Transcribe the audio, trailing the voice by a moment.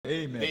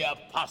Amen. The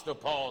Apostle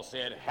Paul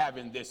said,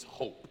 having this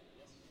hope,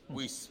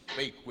 we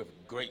spake with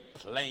great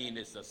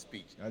plainness of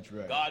speech. That's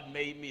right. God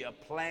made me a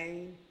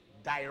plain,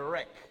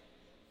 direct,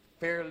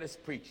 fearless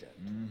preacher.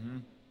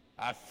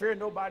 I fear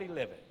nobody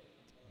living.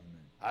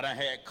 I done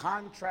had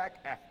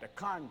contract after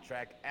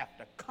contract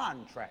after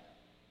contract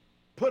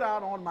put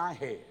out on my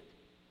head.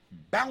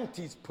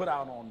 Bounties put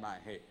out on my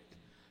head.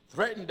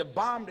 Threatened to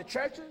bomb the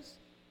churches,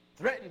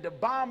 threatened to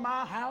bomb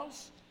my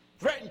house,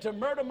 threatened to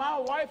murder my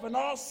wife and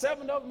all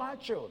 7 of my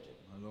children.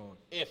 My Lord.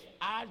 If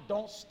I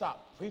don't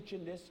stop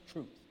preaching this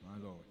truth, My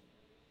Lord.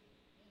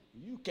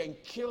 you can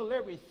kill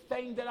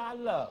everything that I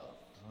love.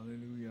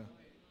 Hallelujah.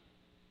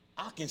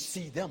 I can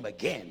see them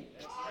again.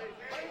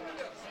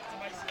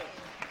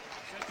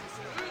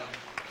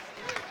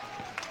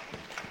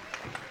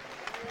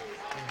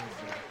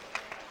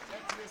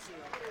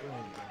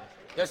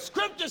 The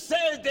scripture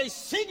says they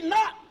seek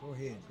not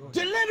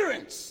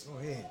deliverance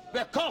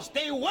because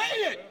they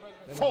waited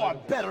for a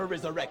better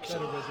resurrection.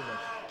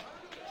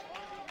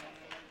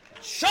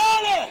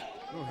 Surely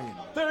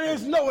there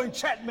is no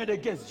enchantment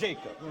against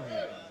Jacob,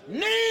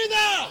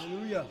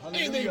 neither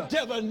any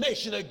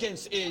divination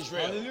against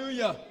Israel.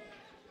 Hallelujah.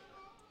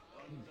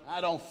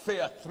 I don't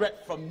fear a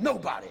threat from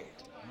nobody.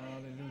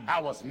 Hallelujah.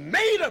 I was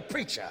made a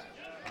preacher.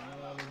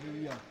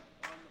 Hallelujah.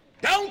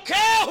 Don't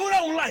care who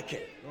don't like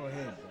it. Go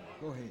ahead.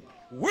 Go ahead.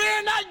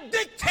 We're not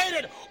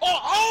dictated or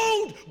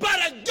owned by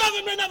the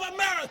government of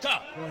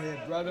America. Go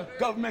ahead, brother.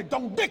 Government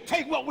don't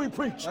dictate what we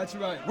preach. That's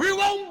right. We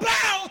won't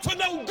bow to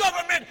no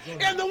government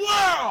in the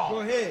world. Go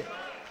ahead.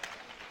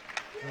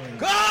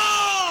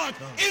 God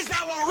is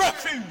our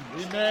refuge.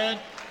 Amen.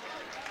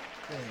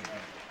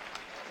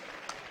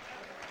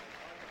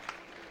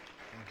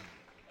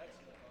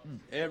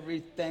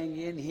 Everything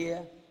in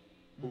here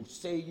who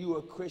say you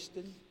a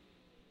Christian,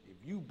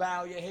 if you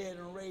bow your head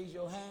and raise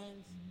your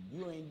hands,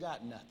 you ain't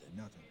got nothing.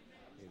 Nothing.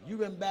 If you've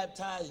been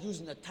baptized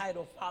using the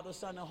title Father,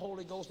 Son, and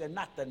Holy Ghost and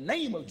not the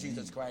name of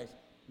Jesus Christ,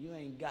 you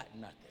ain't got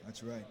nothing.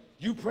 That's right.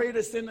 You pray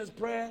the sinner's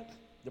prayer,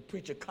 the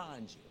preacher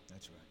cons you.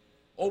 That's right.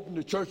 Opened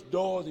the church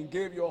doors and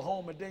gave you a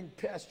home and then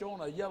passed you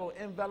on a yellow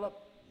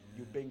envelope,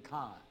 you've been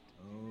conned.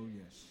 Oh,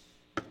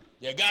 yes.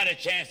 You got a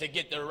chance to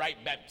get the right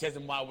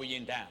baptism while we're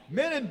in town.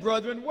 Men and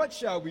brethren, what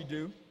shall we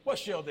do? What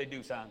shall they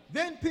do, son?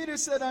 Then Peter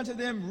said unto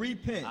them,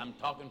 repent. I'm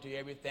talking to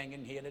everything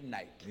in here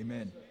tonight.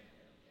 Amen.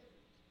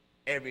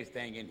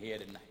 Everything in here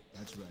tonight.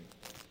 That's right.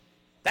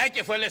 Thank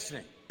you for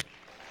listening,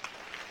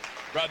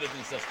 brothers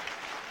and sisters.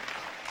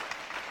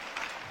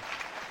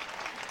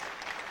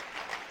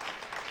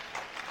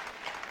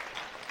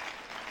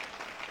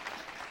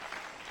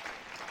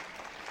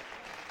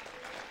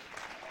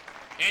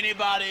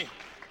 Anybody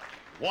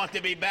want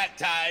to be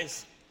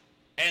baptized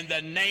in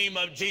the name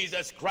of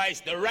Jesus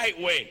Christ the right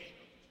way?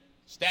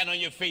 Stand on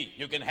your feet.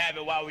 You can have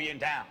it while we're in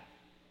town.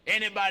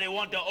 Anybody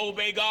want to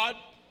obey God?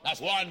 That's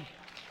 1.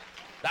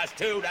 That's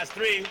 2. That's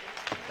 3.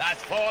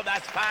 That's 4.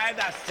 That's 5.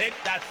 That's 6.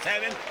 That's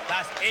 7.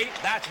 That's 8.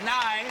 That's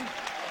 9.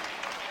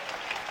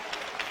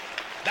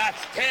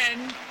 That's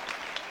 10.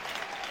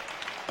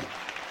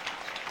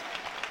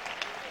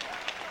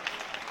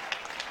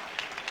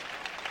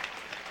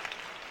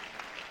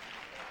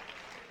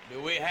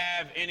 Do we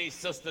have any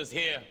sisters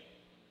here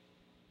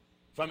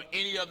from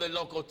any of the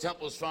local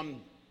temples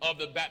of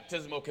the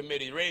baptismal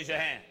committee? Raise your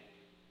hand.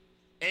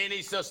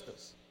 Any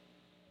sisters?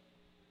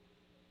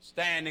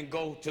 Stand and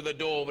go to the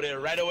door over there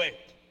right away.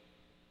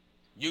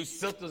 You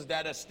sisters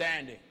that are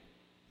standing,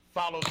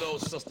 follow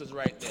those sisters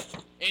right there.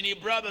 Any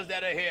brothers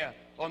that are here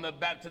on the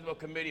baptismal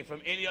committee from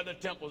any other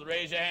temples,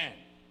 raise your hand.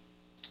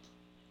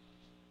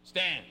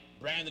 Stand.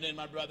 Brandon and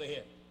my brother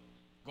here.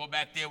 Go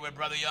back there where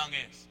Brother Young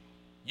is.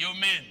 You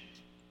men,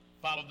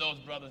 follow those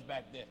brothers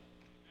back there.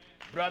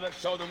 Brother,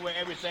 show them where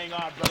everything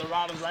are. Brother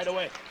Rollins, right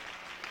away.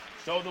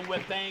 Show them where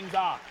things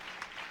are.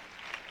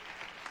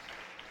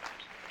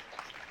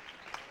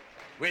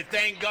 We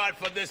thank God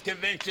for this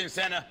convention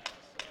center.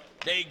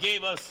 They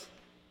gave us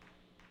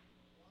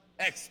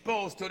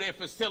exposed to their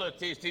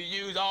facilities to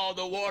use all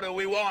the water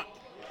we want.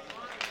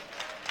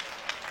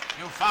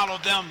 You follow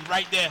them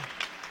right there.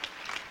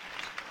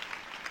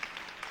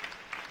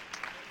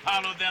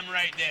 Follow them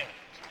right there.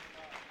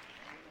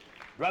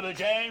 Brother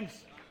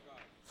James,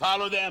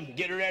 follow them.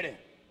 Get ready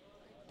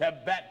to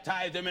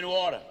baptize them in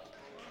water.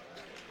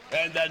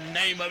 In the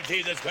name of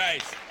Jesus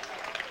Christ.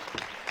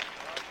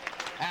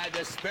 And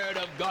the Spirit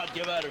of God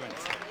give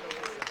utterance.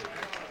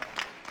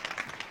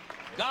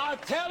 God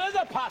tell his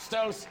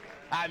apostles,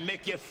 I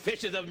make you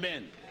fishers of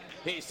men.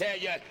 He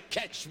said you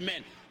catch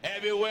men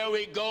everywhere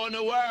we go in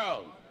the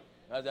world.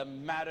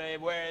 Doesn't matter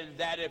where it's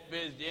at, if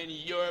it's in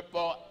Europe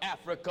or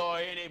Africa or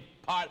any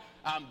part.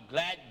 I'm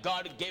glad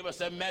God gave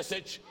us a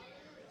message.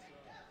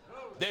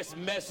 This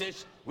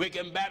message, we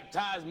can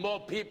baptize more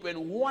people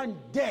in one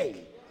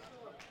day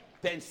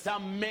than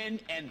some men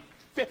in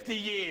 50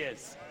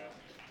 years.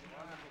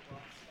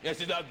 This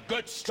is a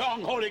good,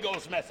 strong Holy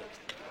Ghost message.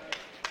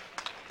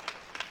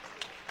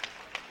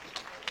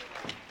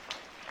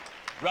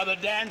 Brother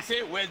Dancy,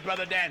 where's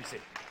Brother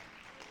Dancy?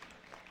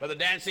 Brother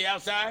Dancy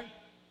outside?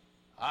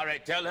 All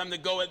right, tell him to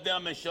go with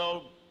them and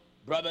show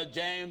Brother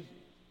James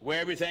where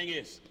everything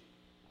is.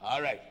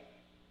 All right,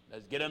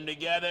 let's get them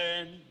together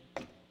and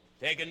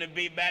take them to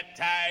be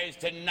baptized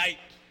tonight.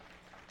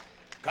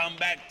 Come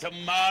back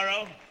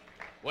tomorrow.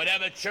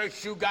 Whatever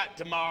church you got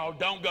tomorrow,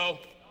 don't go.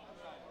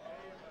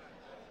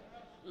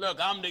 Look,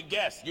 I'm the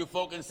guest. You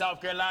folk in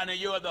South Carolina,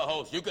 you're the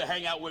host. You can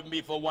hang out with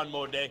me for one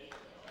more day.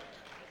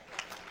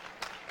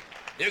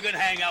 You can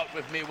hang out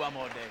with me one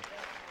more day.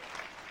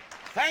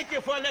 Thank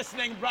you for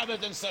listening,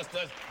 brothers and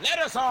sisters. Let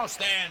us all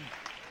stand.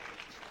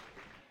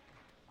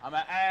 I'm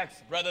going to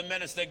ask Brother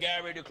Minister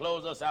Gary to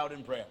close us out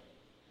in prayer.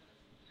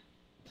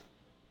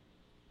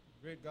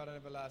 Great God and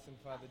everlasting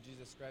Father,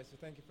 Jesus Christ, we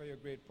thank you for your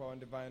great power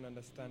and divine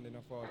understanding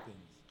of all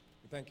things.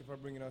 We thank you for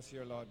bringing us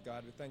here, Lord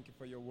God. We thank you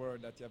for your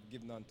word that you have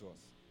given unto us.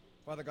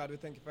 Father God, we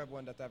thank you for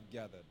everyone that have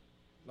gathered.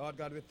 Lord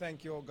God, we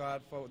thank you, O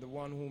God, for the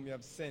one whom you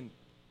have sent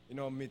in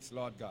our midst,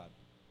 Lord God.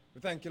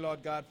 We thank you,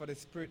 Lord God, for the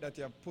spirit that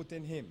you have put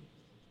in him,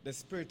 the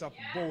spirit of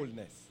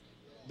boldness,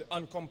 the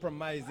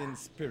uncompromising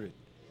spirit.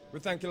 We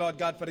thank you, Lord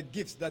God, for the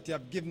gifts that you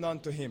have given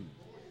unto him.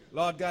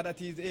 Lord God, that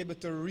he is able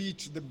to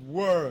reach the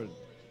world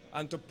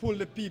and to pull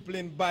the people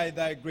in by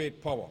thy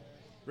great power.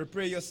 We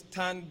pray you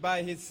stand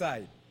by his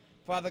side.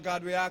 Father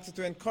God, we ask you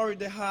to encourage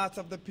the hearts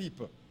of the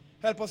people.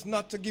 Help us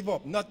not to give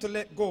up, not to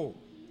let go,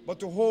 but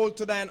to hold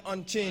to thine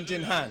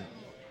unchanging hand.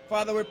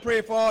 Father, we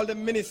pray for all the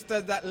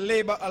ministers that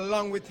labor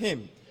along with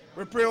him.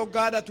 We pray, oh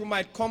God, that we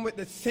might come with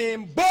the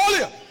same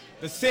boldness,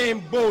 the same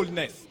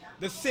boldness,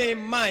 the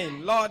same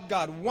mind, Lord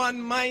God, one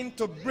mind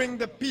to bring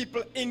the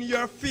people in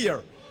your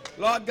fear,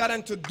 Lord God,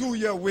 and to do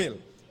your will.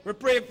 We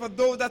pray for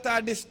those that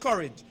are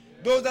discouraged,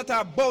 those that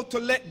are about to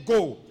let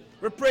go.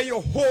 We pray you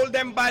hold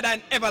them by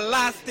thine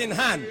everlasting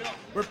hand.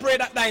 We pray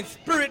that thine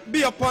spirit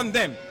be upon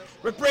them.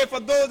 We pray for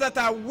those that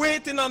are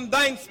waiting on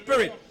thine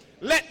spirit.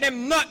 Let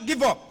them not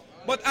give up,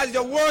 but as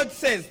your word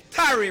says,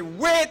 tarry,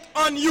 wait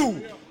on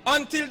you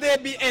until they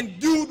be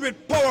endued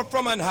with power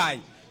from on high.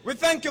 We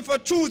thank you for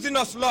choosing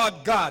us, Lord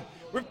God.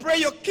 We pray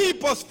you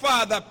keep us,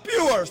 Father,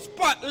 pure,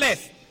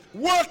 spotless,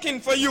 working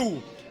for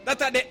you,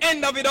 that at the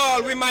end of it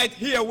all we might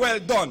hear well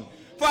done.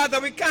 Father,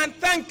 we can't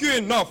thank you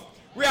enough.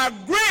 We are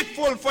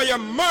grateful for your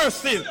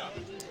mercy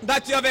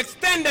that you have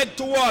extended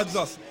towards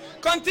us.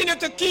 Continue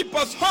to keep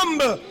us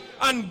humble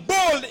and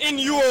bold in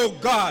you, O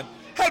God.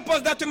 Help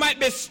us that we might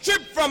be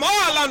stripped from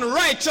all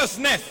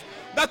unrighteousness,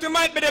 that we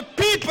might be the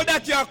people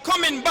that you are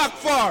coming back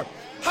for,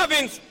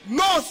 having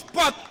no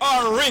spot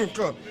or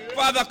wrinkle.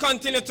 Father,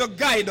 continue to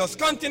guide us,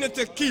 continue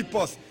to keep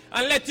us,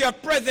 and let your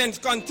presence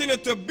continue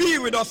to be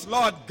with us,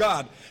 Lord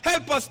God.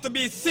 Help us to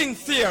be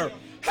sincere.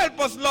 Help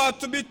us, Lord,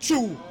 to be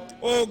true,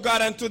 oh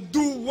God, and to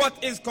do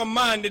what is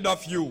commanded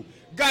of you.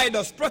 Guide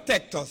us,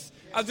 protect us.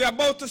 As we are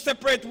about to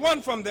separate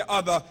one from the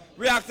other,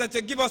 we ask that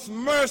you give us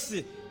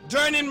mercy,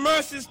 journeying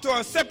mercies to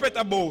our separate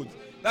abodes,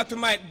 that we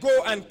might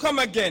go and come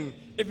again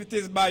if it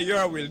is by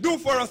your will. Do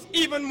for us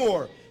even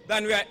more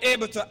than we are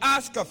able to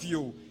ask of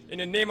you. In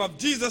the name of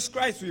Jesus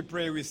Christ we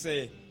pray, we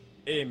say,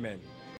 amen.